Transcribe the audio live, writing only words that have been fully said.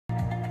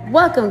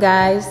Welcome,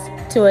 guys,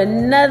 to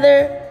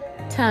another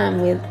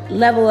time with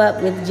Level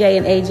Up with Jay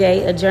and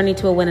AJ, a journey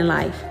to a winning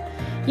life.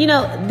 You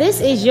know,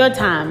 this is your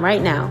time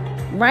right now.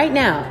 Right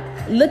now,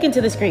 look into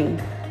the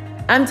screen.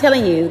 I'm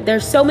telling you,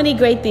 there's so many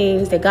great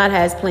things that God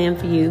has planned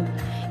for you.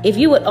 If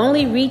you would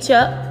only reach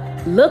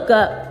up, look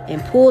up,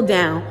 and pull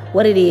down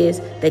what it is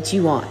that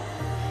you want.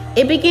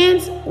 It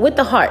begins with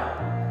the heart,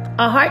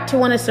 a heart to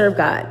want to serve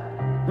God,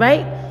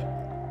 right?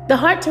 The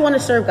heart to want to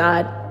serve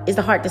God is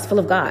the heart that's full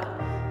of God.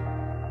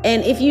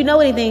 And if you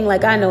know anything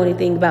like I know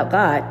anything about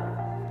God,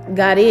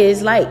 God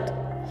is light.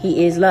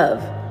 He is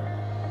love.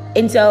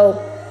 And so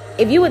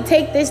if you would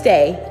take this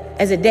day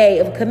as a day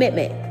of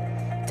commitment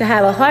to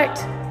have a heart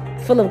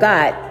full of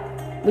God,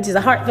 which is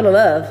a heart full of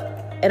love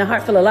and a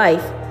heart full of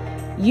life,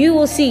 you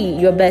will see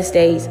your best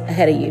days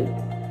ahead of you.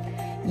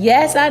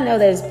 Yes, I know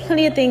there's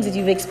plenty of things that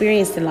you've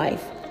experienced in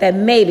life that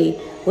maybe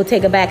will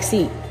take a back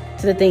seat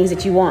to the things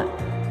that you want.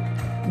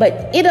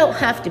 But it don't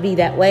have to be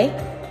that way.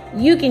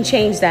 You can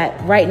change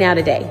that right now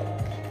today.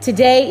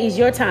 Today is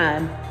your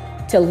time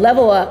to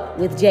level up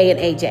with Jay and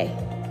AJ.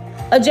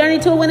 A journey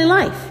to a winning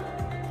life.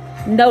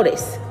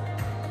 Notice,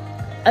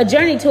 a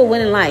journey to a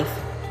winning life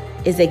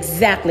is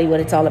exactly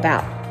what it's all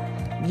about.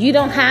 You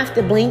don't have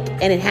to blink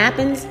and it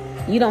happens.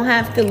 You don't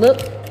have to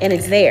look and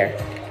it's there.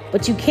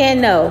 But you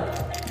can know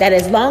that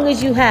as long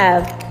as you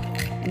have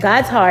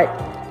God's heart,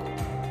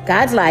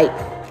 God's light,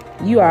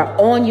 you are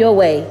on your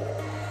way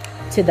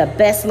to the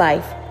best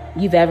life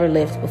you've ever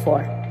lived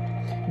before.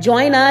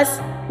 Join us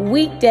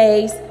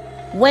weekdays,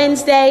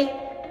 Wednesday,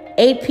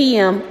 8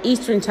 p.m.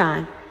 Eastern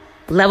Time.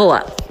 Level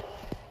up.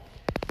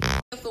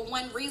 For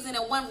one reason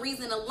and one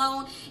reason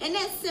alone, and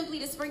that's simply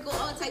to sprinkle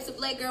all types of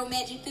black girl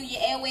magic through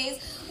your airways.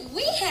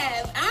 We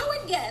have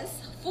our guest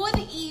for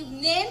the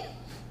evening,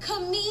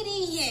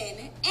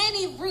 comedian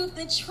Annie Ruth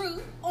the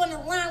Truth, on the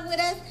line with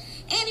us.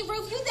 Annie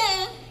Ruth, you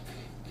there?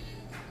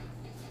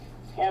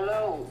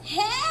 Hello.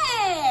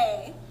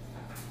 Hey,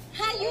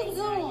 how you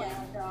doing?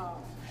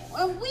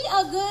 We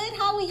are good.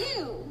 How are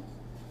you?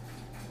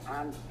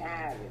 I'm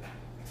tired.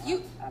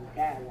 I'm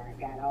tired.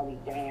 I got all these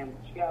damn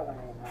children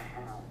in my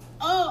house.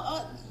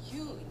 Oh,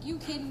 you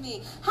kidding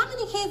me? How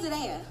many kids are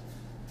there?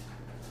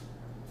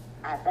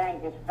 I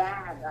think there's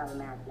 5 of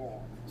them out there.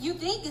 You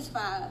think it's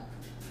 5?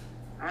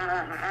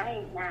 I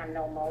ain't got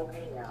no more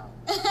hell.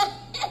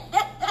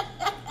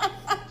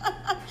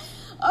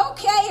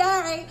 Okay,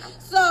 all right.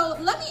 So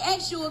let me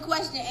ask you a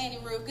question, Annie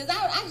Ruth, because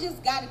I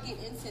just got to get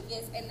into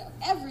this, and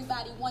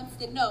everybody wants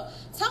to know.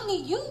 Tell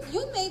me, you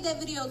made that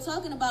video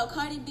talking about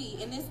Cardi B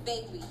and this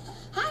baby.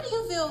 How do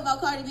you feel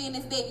about Cardi B and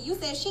this baby? You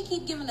said she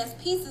keep giving us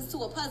pieces to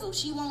a puzzle.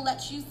 She won't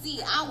let you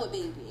see our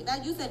baby. Now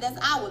you said that's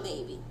our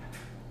baby.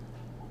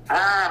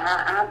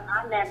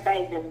 I'm that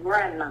baby's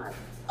grandmother.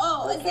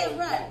 Oh, is that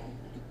right?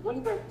 We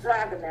was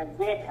struggling to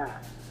get her.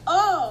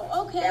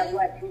 Oh, okay. That's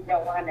what she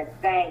don't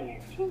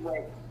understand. She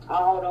was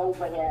all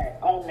over there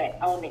on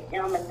the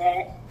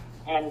internet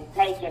and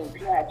taking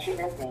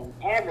pictures and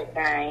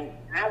everything.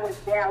 I was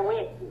there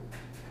with you.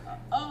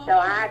 Oh. So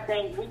I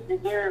think we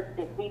deserve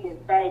to see this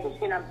baby.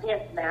 She done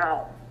pissed me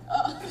off.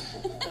 Oh.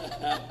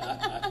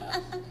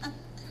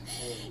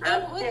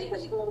 I'm sick of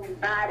seeing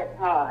body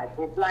parts.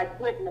 It's like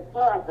putting a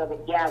puzzle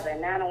together,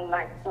 and I don't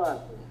like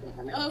puzzles.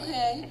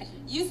 Okay.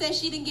 You said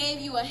she done gave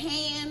you a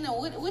hand.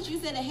 Or what you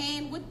said, a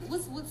hand?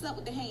 What's up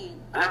with the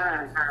hand?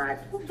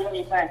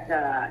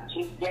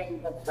 She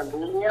gave us the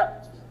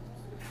lip,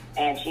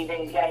 and she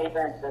then gave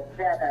us a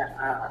set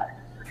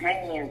of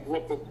hands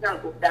with the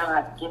chunky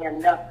dark skin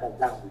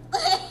knuckles on them.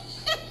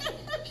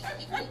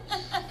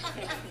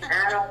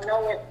 I don't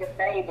know if the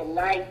baby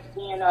light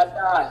skin or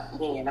dark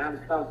skin. I'm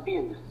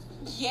confused.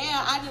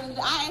 Yeah,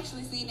 I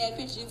actually seen that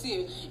picture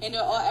too, and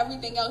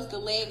everything else, the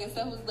leg and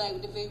stuff was like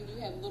with the baby.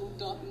 You have little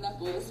dark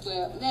knuckles.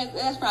 Well,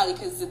 that's probably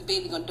because the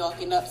baby gonna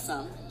darken up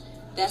some.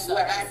 That's well,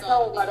 I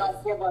told her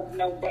don't give us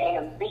no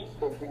damn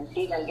features, and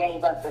she done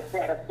gave us a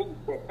set of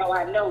features. So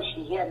I know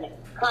she heard me.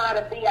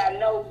 Cardi B, I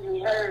know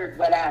you heard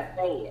what I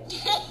said.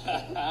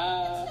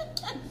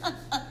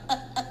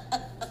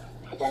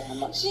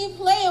 She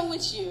playing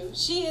with you.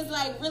 She is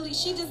like really.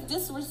 She just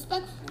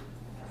disrespectful.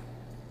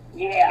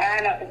 Yeah,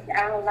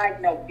 I don't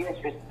like no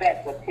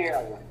disrespect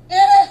material.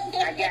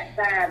 I got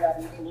tired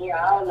of them.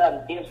 Yeah, all of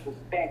them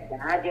disrespecting.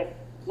 I just,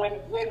 when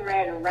it's getting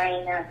ready to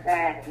rain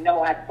outside,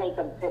 I take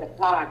them to the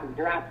park and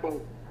drop them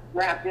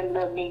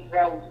little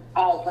Negroes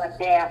off up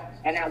there,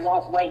 and I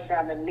walk away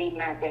from them, leave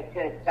them out there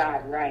till it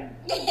starts raining.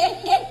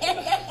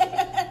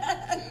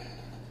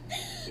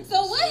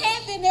 So what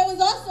happened? There was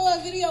also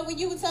a video where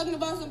you were talking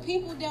about some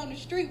people down the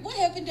street. What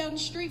happened down the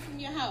street from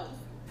your house?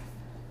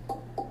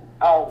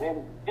 Oh,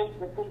 them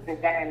stupid people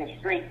down the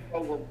street, they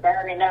was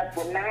burning up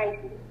the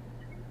Nikes.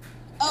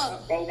 Oh.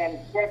 They done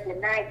set the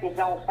Nikes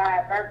on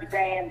fire, burnt the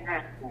damn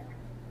house.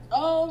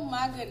 Oh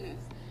my goodness.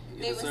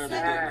 They Set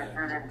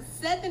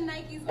the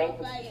Nikes on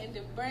fire and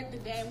then burnt the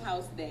damn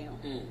house down.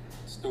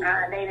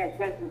 They done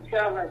sent some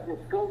children to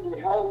school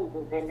with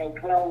hoses in their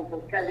clothes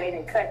because they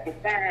done cut the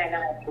sign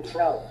off the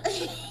clothes.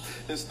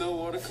 It's still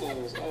water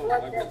clothes. Oh,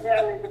 what the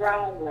hell is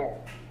wrong with?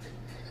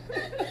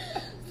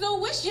 So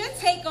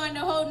what's your take on the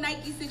whole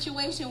Nike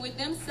situation with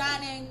them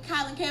signing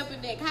Colin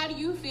Kaepernick? How do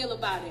you feel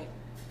about it?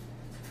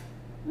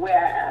 Well,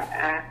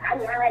 I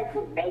like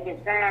it. They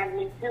can sign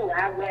me too.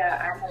 I'm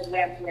gonna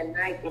wear me a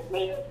Nike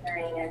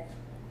headband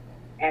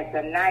and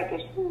some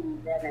Nike shoes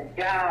and a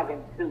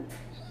jogging suit.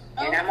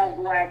 And I'm gonna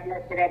go out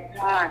there to that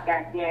park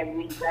out there in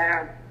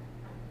Rebound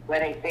where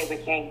they say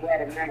we can't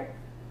wear the Nike.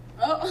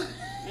 Oh.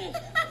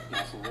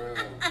 Not for real.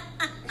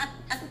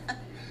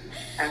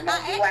 I'm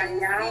gonna go out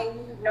there. I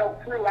don't need no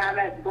crew. I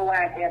must go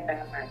out there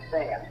by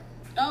myself.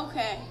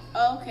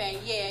 Okay,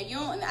 yeah. You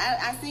don't.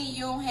 I see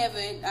you don't have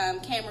a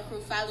camera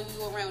crew follow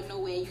you around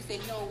nowhere. You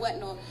said you don't want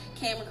no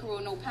camera crew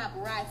or no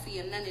paparazzi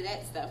or none of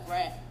that stuff,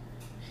 right?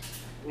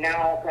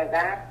 No, because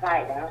I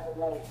fight. I don't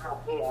want to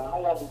out there. I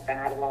don't want to be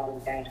fighting all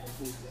these things for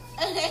people.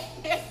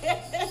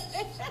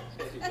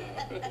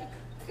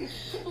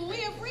 We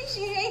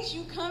appreciate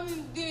you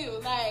coming through.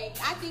 Like,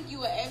 I think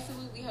you are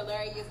absolutely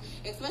hilarious,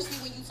 especially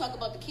when you talk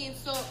about the kids.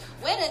 So,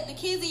 where the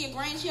kids are your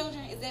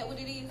grandchildren? Is that what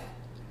it is?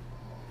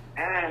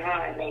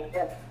 And they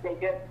just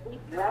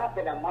keep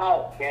dropping them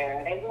off,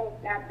 girl. They won't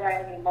stop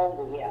driving them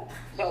over here.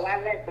 So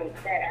I let them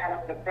sit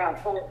out on the front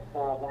porch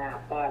for a while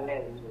before I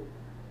let them move.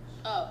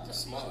 Oh,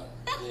 smart.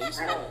 Yeah, you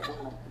smart.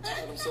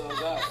 Try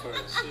themselves out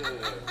first.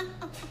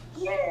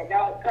 Yeah,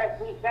 no, because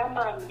some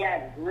of them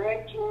got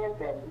britches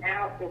and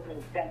mouths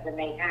and stuff in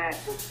their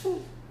eyes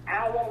too. I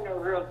don't want no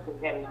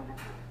roosters in my house.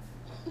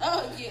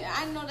 Oh, yeah,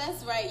 I know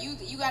that's right.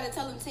 You got to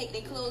tell them to take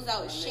their clothes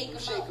out and shake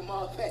them No,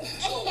 off.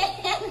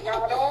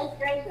 don't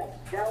shake them.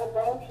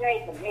 Don't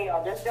shake them.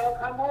 Hell, just don't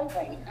come over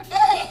here.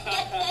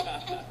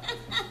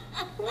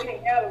 What the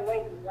hell are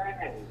waiting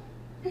around?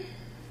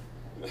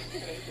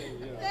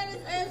 That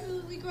is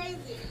absolutely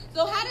crazy.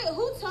 So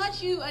who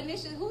taught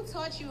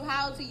you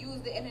how to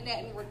use the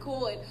internet and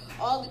record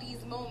all of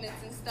these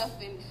moments and stuff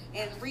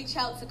and reach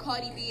out to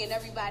Cardi B and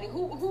everybody?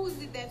 Who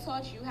is it that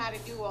taught you how to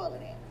do all of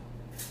that?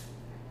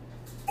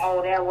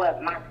 Oh, that was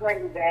my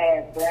crazy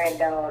ass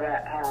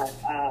granddaughter,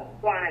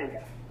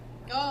 Wanda.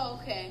 Oh,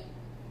 okay.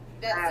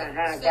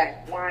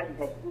 That's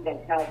Wanda. She done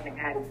taught me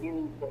how to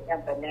use the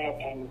internet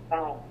and the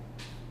phone.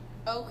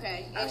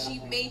 Okay, and she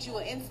made you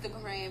an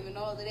Instagram and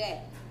all of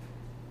that.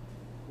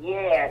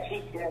 Yeah,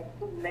 she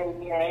made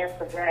me an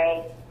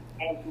Instagram,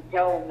 and she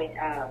told me,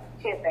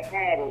 Tiffany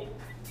Haddish,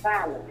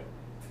 follow me.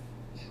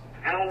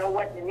 I don't know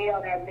what the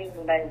hell that means,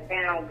 but it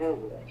sounds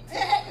good.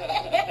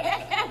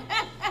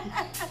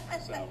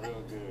 Sound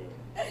real good.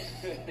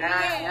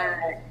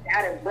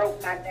 I done broke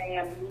my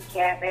damn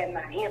kneecap and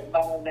my hip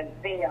bone and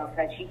fell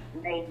because she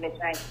made me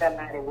think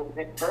somebody was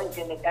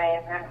broken the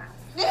damn house.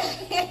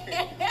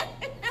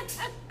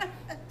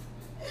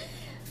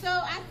 So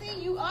I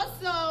see you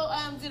also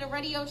did a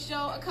radio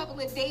show a couple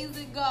of days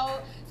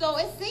ago. So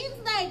it seems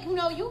like,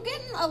 you're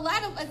getting a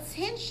lot of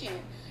attention,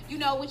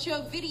 with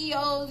your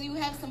videos. You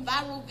have some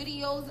viral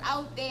videos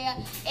out there.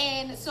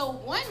 And so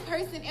one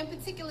person in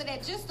particular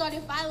that just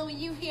started following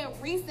you here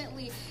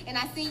recently, and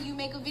I seen you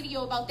make a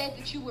video about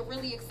that you were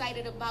really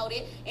excited about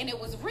it. And it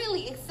was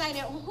really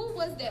exciting. Who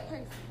was that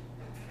person?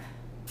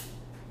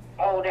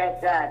 Oh,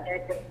 that's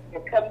the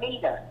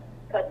comedian.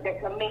 The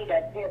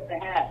comedian, Tiffany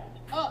Haddish.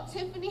 Oh,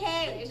 Tiffany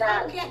Haddish.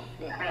 Okay.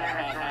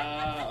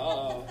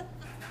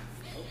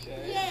 Okay.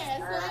 Yeah,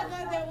 so I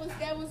thought that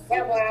was super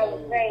That's what I was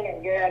cool.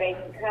 saying, girl.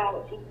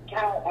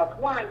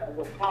 Quanta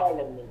was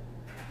calling me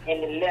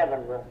in the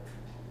living room.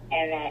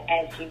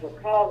 And she was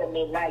calling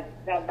me like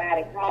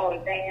somebody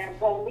called the damn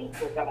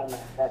police or something.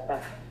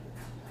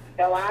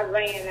 So I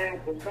ran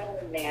out the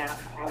room now.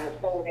 I was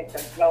holding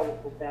some clothes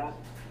and stuff.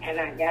 And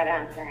I got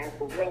outside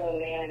the room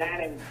there, and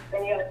I done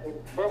fell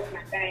and broke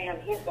my damn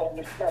hip on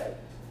the skirt.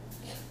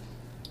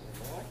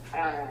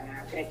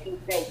 And she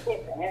said,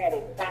 Tiffany had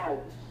it solid.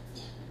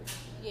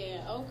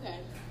 Yeah, okay.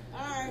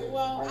 All right,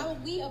 well,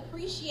 we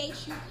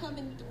appreciate you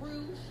coming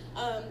through.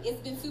 It's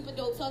been super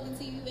dope talking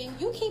to you,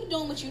 and you keep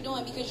doing what you're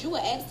doing because you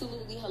are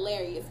absolutely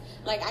hilarious.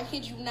 Like, I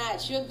kid you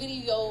not, your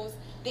videos,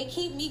 they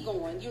keep me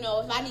going. If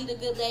I need a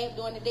good laugh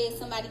during the day,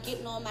 somebody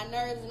getting on my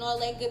nerves and all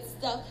that good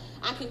stuff,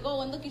 I can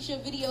go and look at your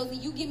videos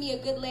and you give me a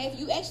good laugh.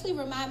 You actually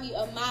remind me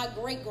of my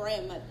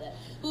great-grandmother,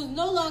 who's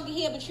no longer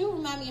here, but you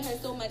remind me of her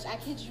so much. I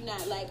kid you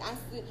not. Like,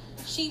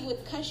 she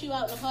would cuss you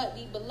out in a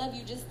heartbeat, but love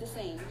you just the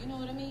same. You know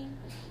what I mean?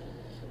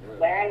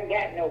 But I ain't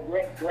got no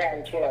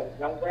great-grandchildren.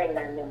 Don't bring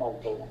none of them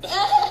over here.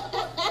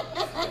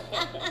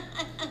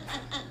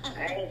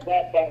 I ain't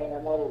got that in the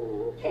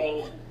mood,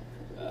 okay?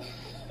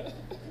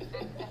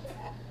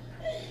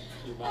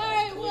 All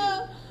right,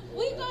 well,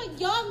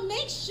 y'all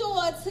make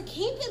sure to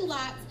keep it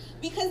locked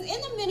because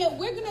in a minute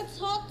we're going to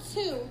talk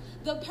to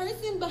the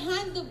person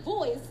behind the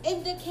voice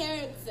and the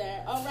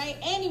character, all right?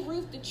 Annie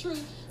Ruth, the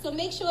truth. So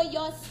make sure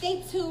y'all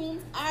stay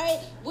tuned, all right?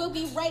 We'll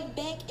be right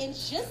back in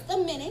just a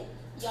minute.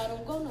 Y'all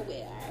don't go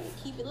nowhere, all right?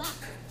 Keep it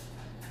locked.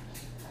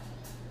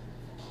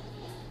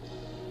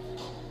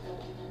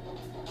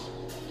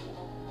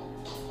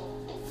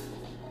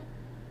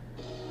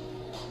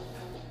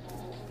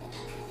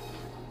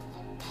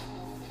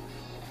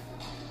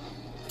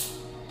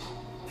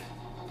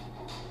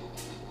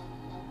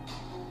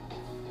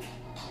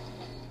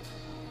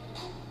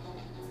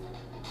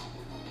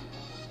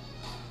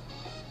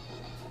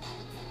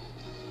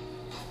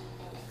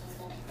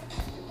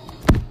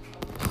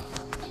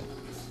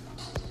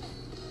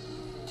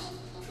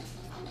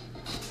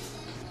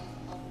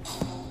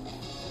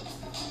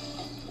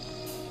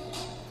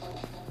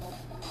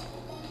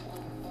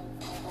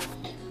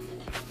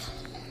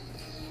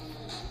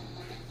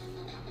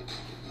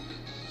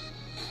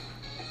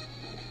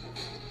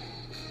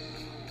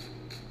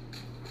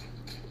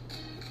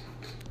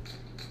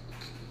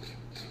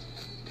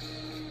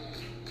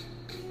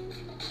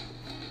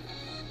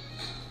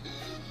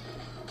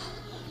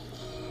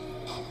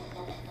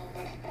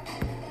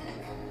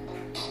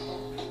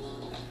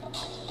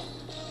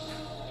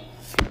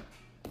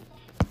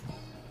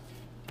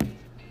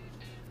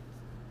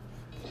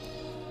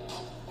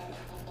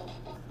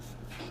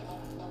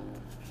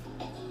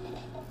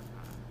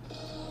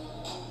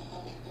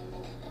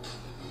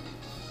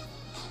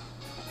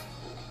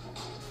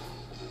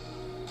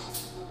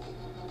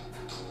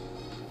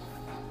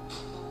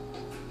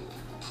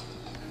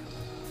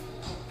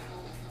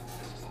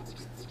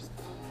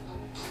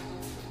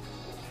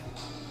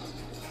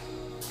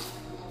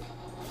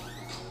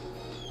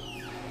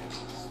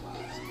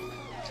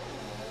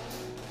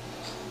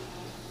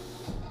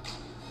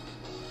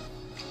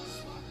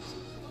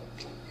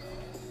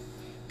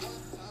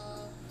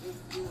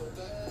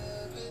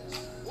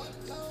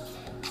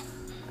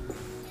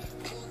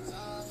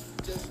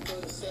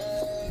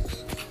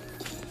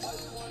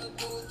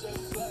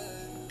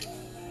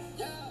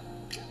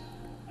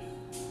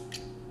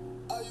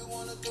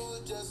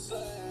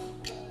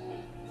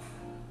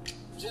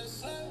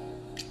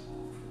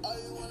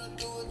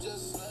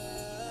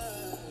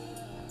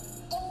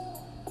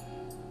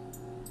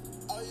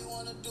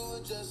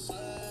 just slay.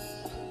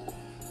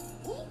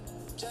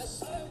 Just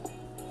slay.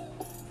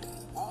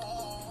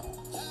 Oh,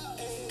 yeah.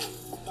 Hey,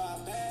 my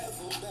bad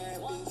for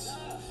bad bitch.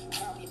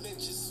 Compliment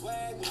your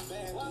swag with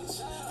bad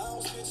bitch. I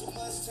don't spend too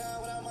much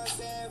time without my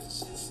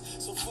sandwiches.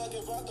 So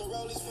fucking brought the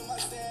rollies for my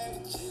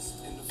sandwiches.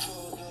 In the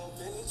photo,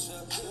 Bentley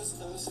truck,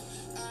 just us.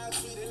 I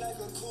treat it like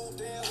a cool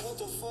damn, what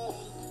the fuck?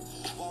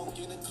 Walk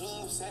in the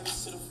club,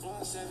 savage to the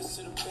front, savage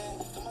to the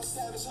back. Got my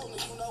savage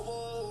holding, you know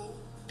what?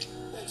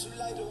 Bet you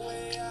like the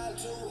way I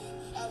do it.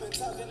 I've been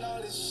talking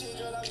all this shit,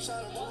 girl, I'm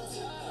trying to prove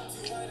it.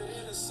 If you write it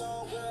in a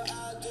song, girl,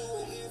 I'll do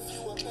it. If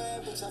you a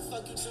bad bitch, I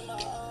fuck you to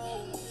my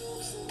own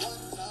music.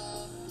 One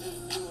time,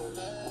 if you a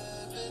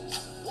bad bitch.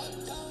 One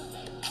time,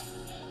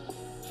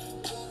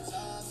 two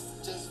times,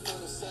 just for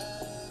the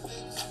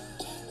savage.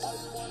 All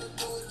you wanna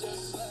do is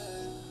just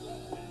slay.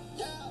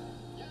 Yeah.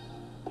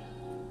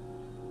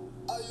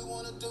 All you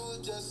wanna do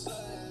is just slay.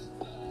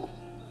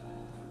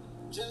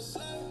 Just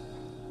slay.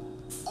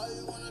 All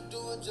you wanna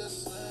do is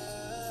just slay.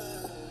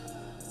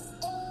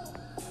 Oh.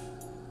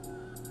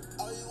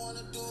 All you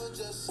wanna do is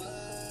just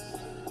slay.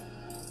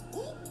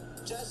 Woo.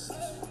 Just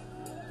slay.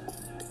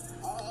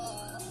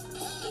 Oh.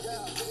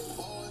 Yeah, big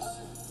boys,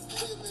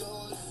 big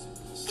toys.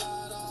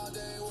 Slide all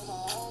day with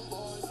my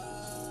homeboys.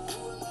 Do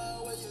it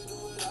my way, you do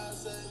it, I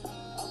say.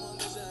 I'm a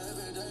mission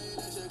every day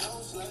that you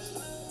gon' slay.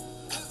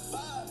 Good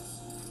vibes,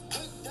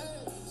 good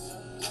days.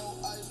 No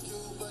Ice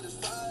Cube, but it's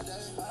Friday.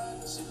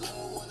 She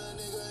love when a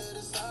nigga hit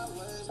it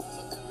sideways. So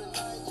every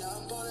night, yeah,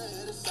 I'm gonna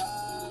hit it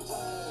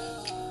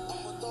sideways.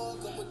 I'ma throw a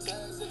couple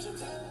tags at your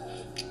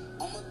bag.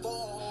 I'ma throw a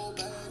whole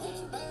bag at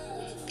your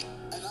bag.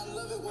 And I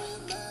love it when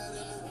you're mad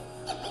at me.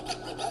 I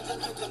just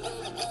make a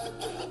little bad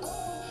bitch.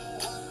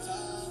 One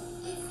time,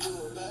 if you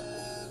a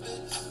bad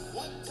bitch.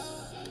 One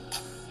time,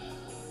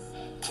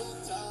 two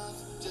times,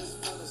 just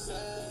for the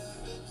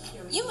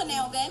savage. You are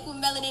now back with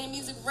Melanated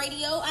Music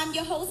Radio. I'm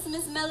your host,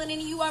 Miss Melanin,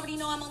 and you already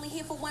know I'm only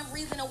here for one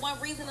reason and one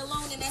reason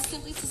alone, and that's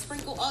simply to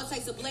sprinkle all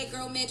types of black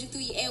girl magic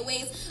through your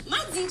airwaves. My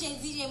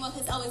DJ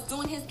Muff is always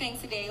doing his thing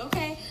today,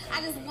 okay?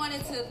 I just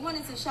wanted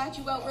to shout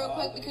you out real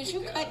quick because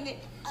you cutting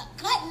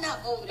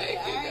up over there,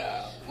 all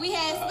right? We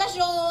have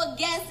special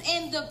guests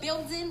in the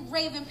building,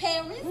 Raven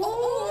Paris.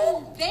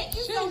 Ooh, thank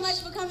you so much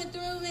for coming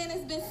through, man.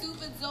 It's been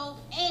super dope.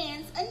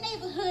 And a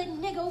neighborhood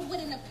nigga with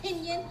an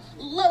opinion,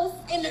 Los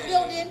in the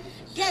building,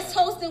 guest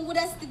hosting with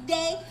us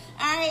today.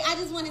 All right, I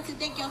just wanted to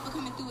thank y'all for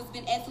coming through. It's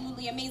been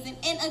absolutely amazing.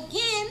 And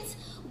again,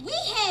 we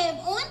have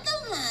on the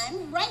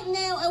line right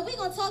now, and we're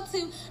going to talk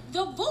to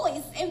the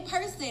voice in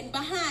person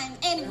behind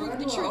Annie Ruth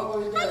the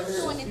Truth. How you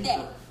doing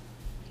today?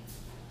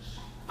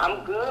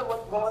 I'm good.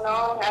 What's going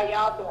on? How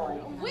y'all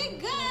doing? We're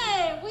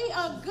good. We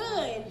are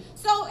good.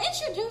 So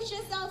introduce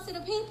yourself to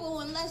the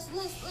people, and let's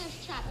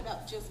chop it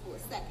up just for a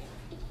second.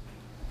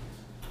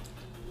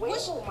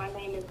 Well, my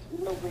name is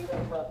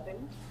Maria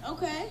Ruffin.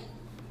 Okay.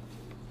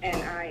 And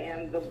I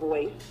am the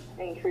voice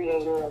and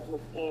creator of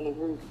Miss Annie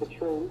Ruth the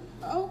Truth.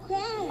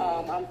 Okay.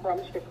 I'm from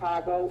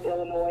Chicago,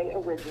 Illinois,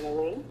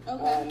 originally.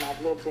 Okay.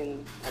 I've lived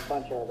in a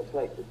bunch of other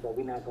places, so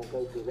we're not going to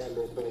go through that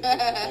list.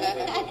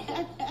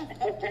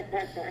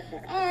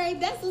 All right,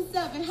 that's what's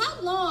up. And how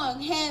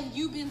long have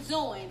you been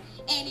doing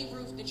Annie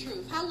Ruth the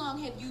Truth? How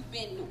long have you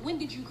been, when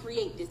did you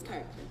create this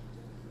character?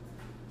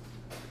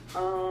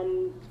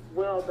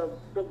 Well,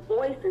 the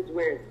voice is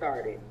where it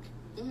started.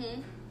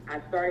 Mm-hmm. I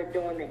started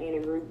doing the Annie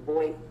Ruth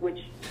voice, which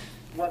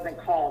wasn't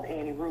called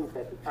Annie Ruth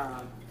at the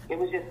time. It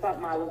was just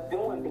something I was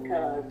doing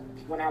because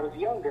when I was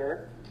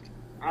younger,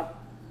 I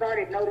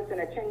started noticing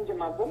a change in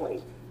my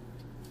voice.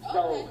 Okay.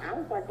 So I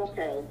was like,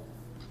 okay,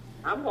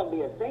 I'm going to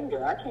be a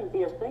singer. I can't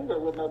be a singer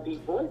with no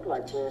deep voice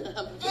like this.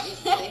 Not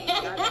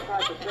the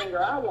type of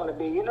singer I want to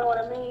be, you know what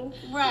I mean?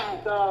 Right.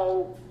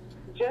 So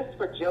just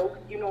for jokes,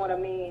 you know what I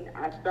mean,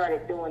 I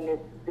started doing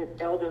this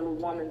elderly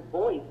woman's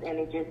voice, and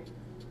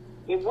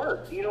it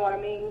worked, you know what I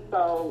mean?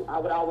 So I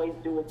would always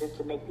do it just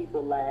to make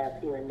people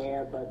laugh here and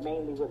there, but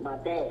mainly with my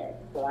dad.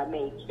 So I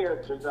made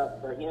characters up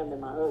for him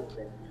and my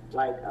husband,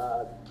 like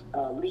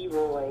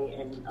Leroy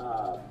and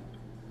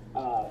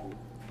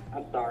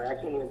I'm sorry, I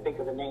can't even think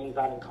of the names.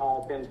 I didn't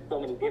call them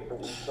so many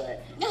different ones,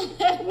 but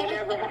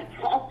whenever I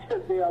talked to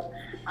them,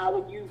 I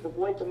would use the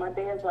voice of my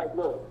dad's like,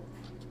 look,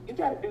 you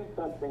got to do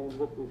something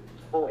with this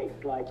voice.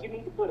 Like, you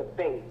need to put a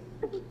face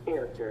to this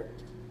character.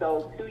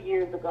 So 2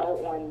 years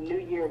ago on New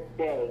Year's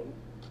Day,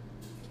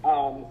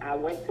 I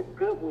went to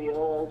Goodwill,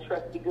 old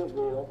trusty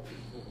Goodwill,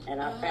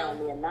 and I found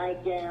me a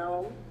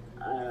nightgown,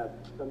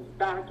 some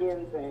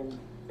stockings, and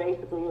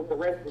basically the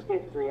rest is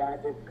history. I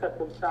just cut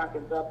some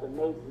stockings up and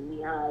made some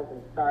knee-highs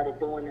and started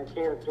doing a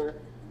character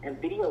and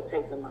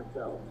videotaping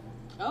myself.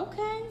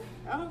 Okay,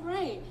 all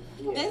right.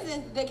 Yeah.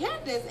 The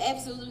character is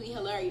absolutely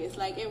hilarious.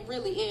 Like, it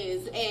really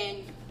is.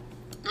 And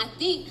I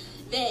think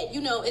that,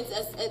 you know,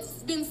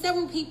 it's been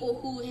several people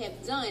who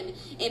have done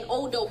an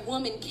older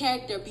woman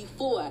character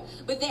before,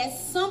 but there's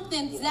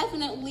something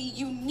definitely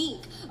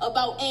unique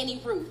about Annie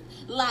Ruth.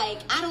 Like,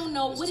 I don't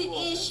know what it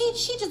is.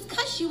 She just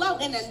cuss you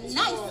out in a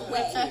nice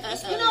way.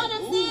 You know what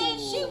I'm saying?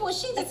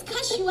 She just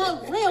cuss you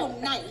out real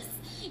nice.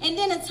 and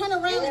then to turn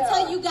around and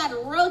tell you got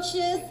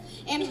roaches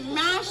and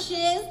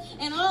rashes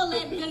and all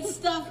that good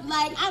stuff.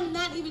 Like, I'm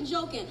not even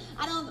joking.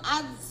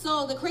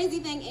 So the crazy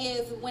thing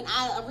is, when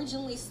I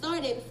originally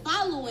started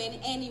following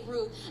Annie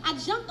Ruth, I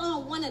jumped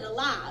on one of the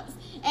lives,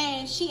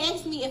 and she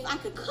asked me if I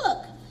could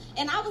cook.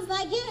 And I was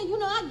like, yeah, you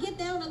know, I get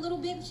down a little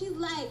bit. She's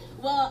like,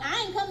 well,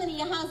 I ain't coming to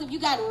your house if you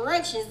got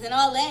roaches and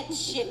all that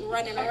shit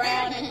running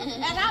around.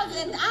 And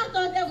I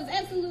thought that was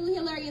absolutely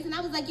hilarious. And I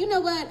was like, you know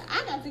what?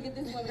 I got to get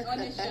this woman on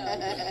this show.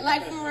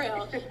 Like, for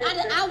real.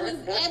 I was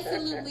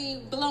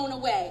absolutely blown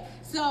away.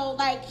 So,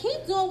 like,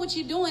 keep doing what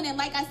you're doing. And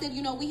like I said,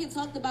 you know, we had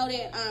talked about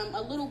it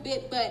a little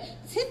bit, but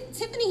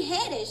Tiffany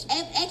Haddish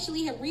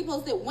actually had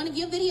reposted one of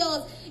your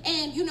videos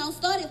and, you know,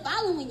 started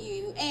following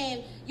you.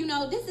 And, you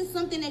know, this is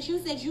something that you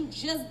said you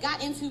just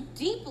got into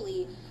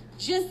deeply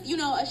just, you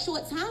know, a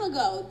short time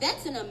ago.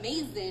 That's an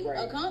amazing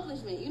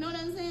accomplishment. You know what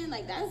I'm saying?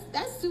 Like,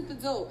 that's super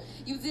dope.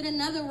 You did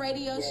another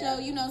radio show,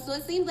 you know, so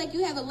it seems like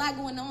you have a lot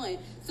going on.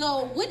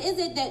 So what is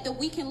it that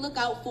we can look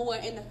out for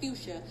in the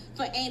future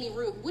for Annie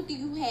Ruth? What do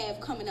you have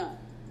coming up?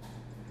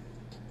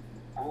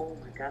 Oh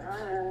my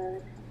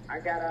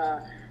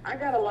God. I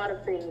got a lot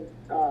of things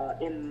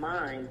in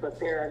mind, but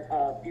there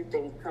are a few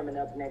things coming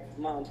up next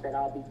month that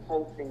I'll be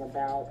posting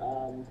about.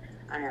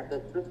 I have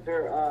the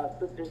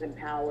Sisters in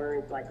Power.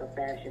 It's like a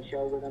fashion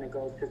show. We're going to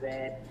go to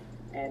that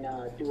and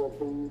do a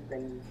booth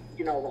and,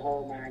 you know, the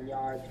whole 9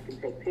 yards. You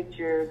can take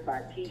pictures,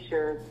 buy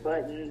T-shirts,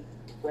 buttons,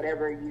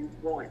 whatever you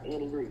want,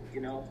 Annie Ruth, you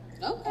know.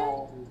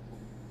 Okay.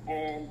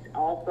 And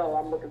also,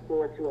 I'm looking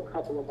forward to a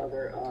couple of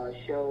other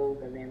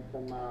shows, and then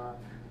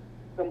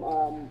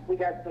we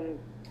got some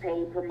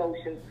paid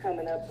promotions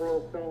coming up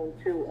real soon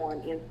too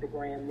on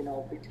Instagram. You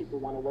know, if people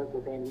want to work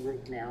with Annie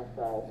Ruth now,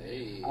 so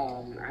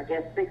I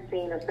guess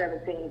 16 or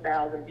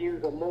 17,000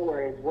 views or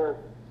more is worth,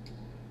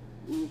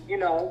 you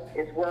know,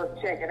 it's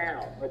worth checking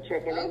out or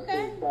checking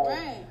into. So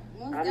right.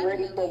 I'm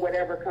ready for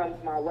whatever comes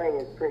my way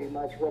is pretty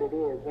much what it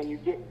is. When you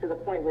get to the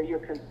point where you're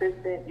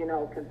consistent, you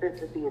know,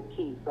 consistency is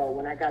key. So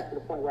when I got to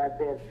the point where I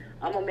said,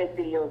 I'm going to make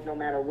videos no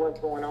matter what's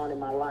going on in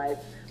my life,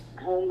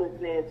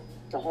 homelessness,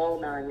 the whole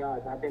 9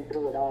 yards. I've been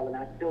through it all, and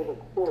I still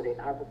record it.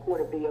 I've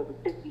recorded videos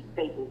with 50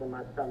 staples in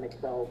my stomach,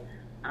 so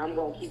I'm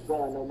going to keep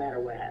going no matter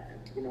what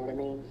happens. You know what I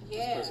mean?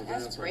 Yeah,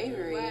 that's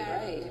bravery,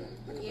 right?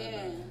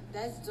 Yeah,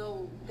 that's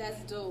dope.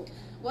 That's dope.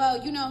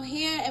 Well, you know,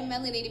 here at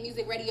Melanated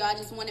Music Radio, I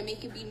just want to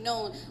make it be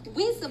known,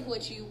 we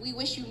support you. We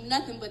wish you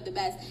nothing but the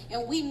best.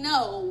 And we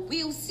know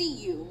we'll see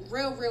you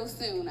real, real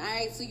soon, all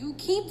right? So you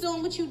keep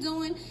doing what you're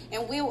doing,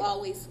 and we'll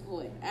always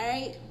support, all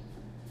right?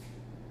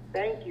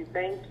 Thank you.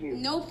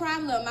 No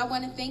problem. I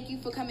want to thank you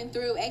for coming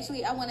through.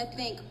 Actually, I want to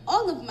thank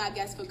all of my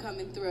guests for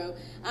coming through.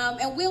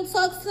 And we'll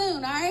talk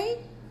soon, all right?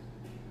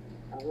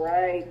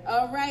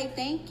 All right.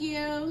 Thank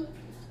you.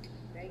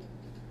 Thank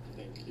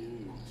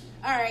you.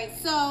 All right,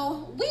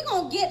 so we're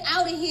going to get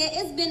out of here.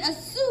 It's been a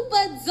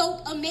super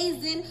dope,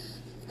 amazing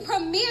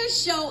premiere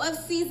show of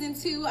season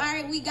 2. All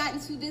right, we got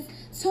into this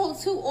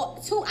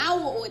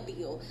 2-hour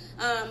ordeal.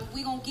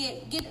 We're going to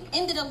get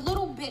ended a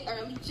little bit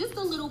early, just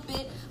a little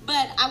bit.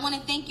 But I want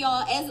to thank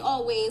y'all, as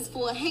always,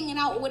 for hanging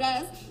out with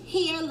us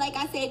here. Like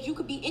I said, you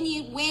could be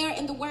anywhere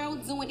in the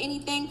world doing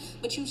anything,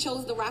 but you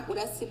chose to rock with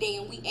us today,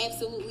 and we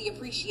absolutely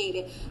appreciate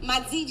it.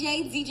 My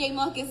DJ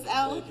Marcus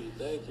L.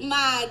 Thank you.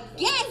 My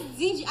guest,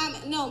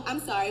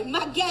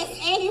 my guest,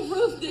 Annie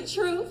Ruth the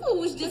Truth, who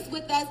was just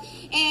with us,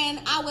 and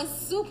our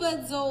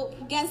super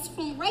dope guest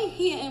from right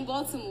here in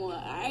Baltimore,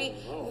 all right?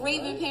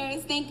 Raven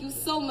Paris, thank you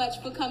so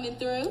much for coming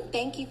through.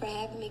 Thank you for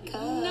having me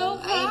come. No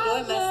problem. I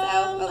enjoyed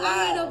myself a lot.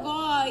 I had a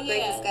ball, yeah.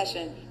 Great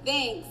discussion.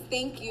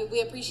 Thank you.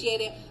 We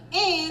appreciate it.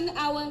 And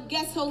our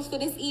guest host for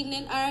this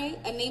evening, all right,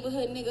 a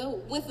neighborhood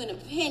nigga with an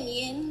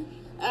opinion,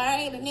 all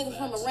right, a nigga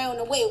from around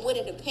the way with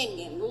an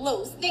opinion,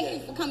 Los. Thank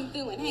you for coming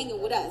through and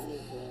hanging with us.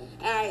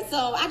 All right, so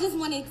I just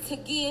wanted to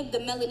give the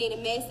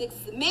melanated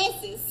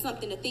masses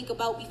something to think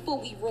about before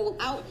we roll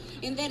out,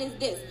 and that is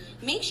this.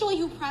 Make sure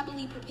you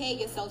properly prepare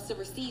yourself to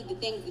receive the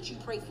things that you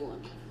pray for.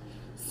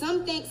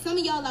 Some of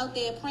y'all out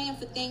there praying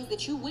for things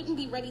that you wouldn't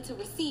be ready to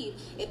receive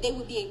if they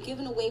were being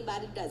given away by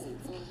the dozens.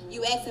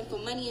 You asking for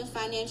money and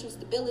financial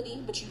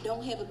stability, but you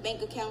don't have a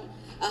bank account.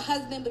 A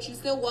husband, but you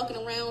still walking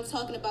around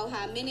talking about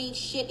how men ain't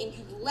shit, and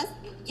you've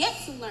yet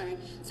to learn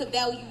to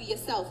value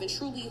yourself and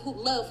truly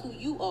love who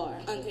you are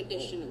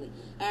unconditionally.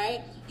 All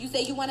right? You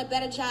say you want a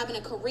better job and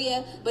a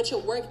career, but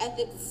your work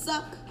ethics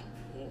suck.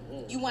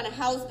 You want a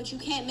house, but you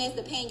can't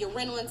master paying your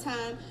rent on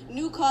time.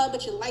 New car,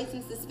 but your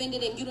license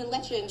suspended and you didn't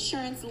let your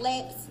insurance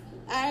lapse.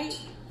 All right?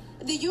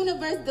 The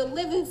universe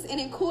delivers in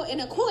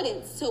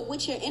accordance to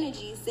what your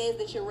energy says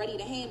that you're ready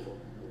to handle.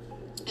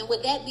 And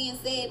with that being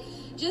said,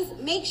 just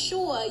make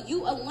sure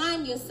you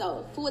align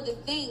yourself for the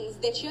things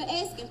that you're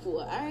asking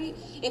for, all right?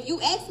 If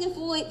you're asking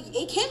for it,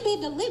 it can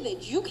be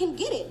delivered. You can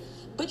get it.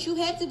 But you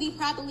have to be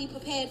properly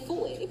prepared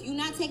for it. If you're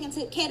not taking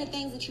care of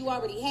things that you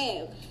already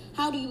have,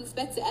 how do you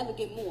expect to ever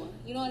get more?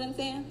 You know what I'm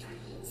saying?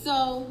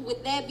 So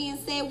with that being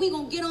said, we're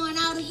going to get on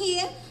out of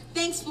here.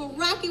 Thanks for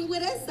rocking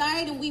with us. All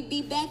right, and we'll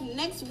be back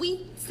next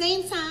week,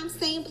 same time,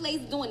 same place,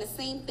 doing the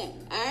same thing.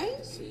 All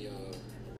right. See y'all.